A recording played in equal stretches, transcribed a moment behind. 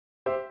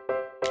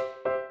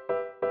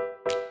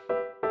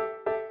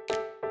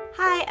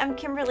I'm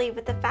Kimberly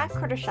with the Fat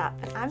Quarter Shop,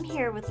 and I'm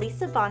here with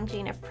Lisa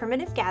Bongean of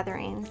Primitive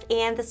Gatherings.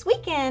 And this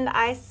weekend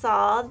I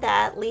saw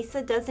that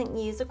Lisa doesn't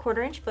use a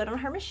 1/4-inch foot on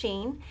her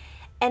machine,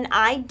 and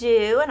I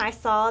do, and I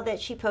saw that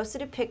she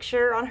posted a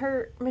picture on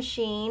her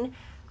machine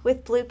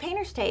with blue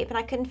painter's tape, and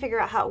I couldn't figure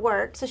out how it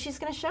worked, so she's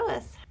going to show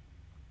us.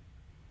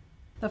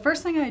 The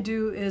first thing I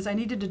do is I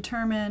need to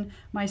determine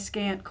my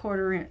scant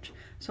 1/4 inch.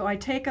 So I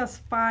take a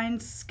fine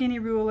skinny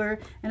ruler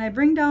and I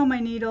bring down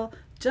my needle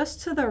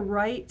just to the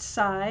right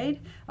side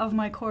of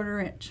my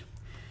 1/4 inch.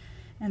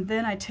 And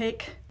then I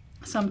take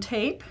some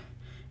tape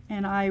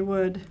and I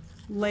would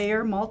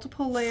layer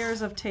multiple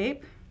layers of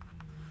tape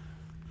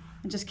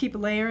and just keep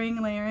layering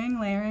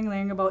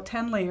about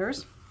 10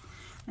 layers.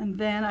 And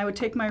then I would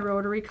take my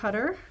rotary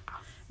cutter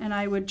and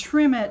I would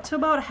trim it to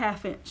about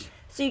 1/2 inch.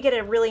 So you get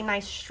a really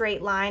nice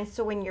straight line,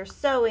 so when you're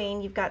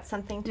sewing, you've got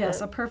something to...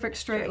 Yes, a perfect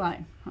straight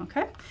line,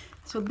 okay?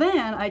 So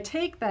then I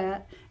take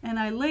that and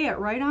I lay it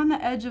right on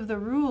the edge of the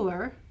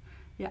ruler.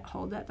 Yeah,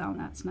 hold that down,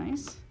 that's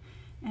nice.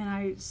 And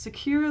I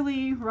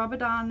securely rub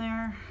it on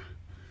there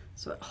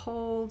so it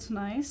holds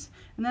nice.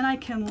 And then I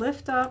can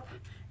lift up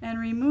and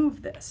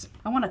remove this.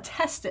 I want to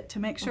test it to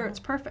make sure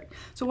it's perfect.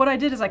 So what I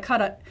did is I cut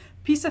a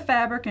piece of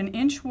fabric 1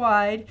 inch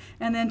wide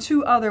and then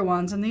 2 other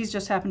ones, and these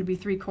just happen to be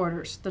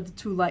 3/4, the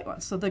 2 light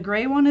ones. So the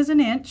gray one is 1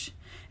 inch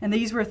and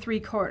these were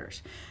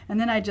 3/4. And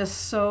then I just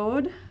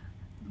sewed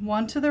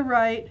one to the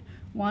right,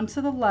 one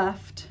to the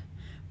left,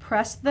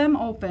 pressed them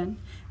open,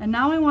 and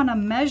now I want to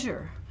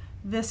measure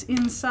this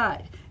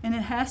inside, and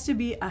it has to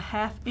be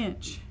 1/2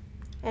 inch.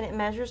 And it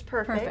measures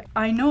perfect.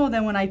 I know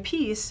that when I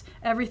piece,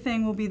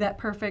 everything will be that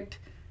perfect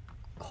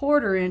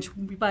 1/4 inch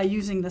by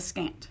using the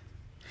Scant.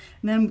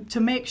 And then to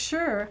make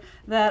sure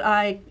that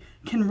I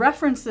can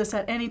reference this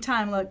at any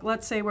time, like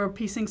let's say we're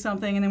piecing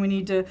something and then we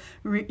need to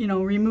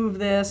remove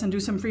this and do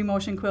some free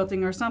motion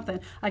quilting or something.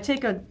 I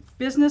take a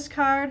business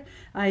card,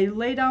 I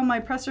lay down my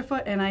presser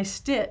foot and I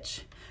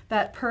stitch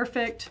that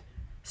perfect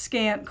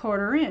Scant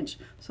 1/4 inch.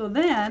 So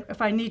then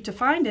if I need to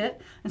find it,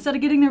 instead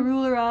of getting the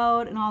ruler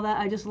out and all that,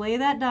 I just lay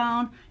that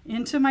down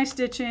into my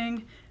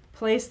stitching,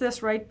 place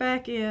this right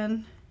back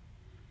in,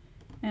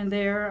 and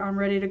there I'm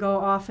ready to go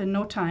off in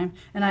no time.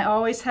 And I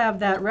always have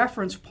that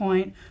reference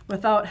point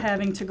without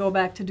having to go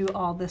back to do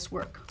all this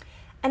work.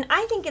 And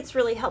I think it's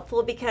really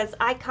helpful because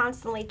I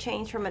constantly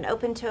change from an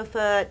open toe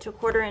foot to a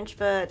 1/4 inch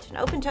foot to an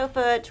open toe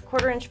foot to a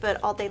 1/4 inch foot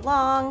all day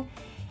long.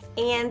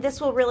 And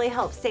this will really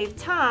help save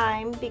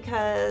time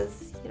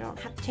because you don't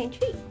have to change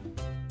feet.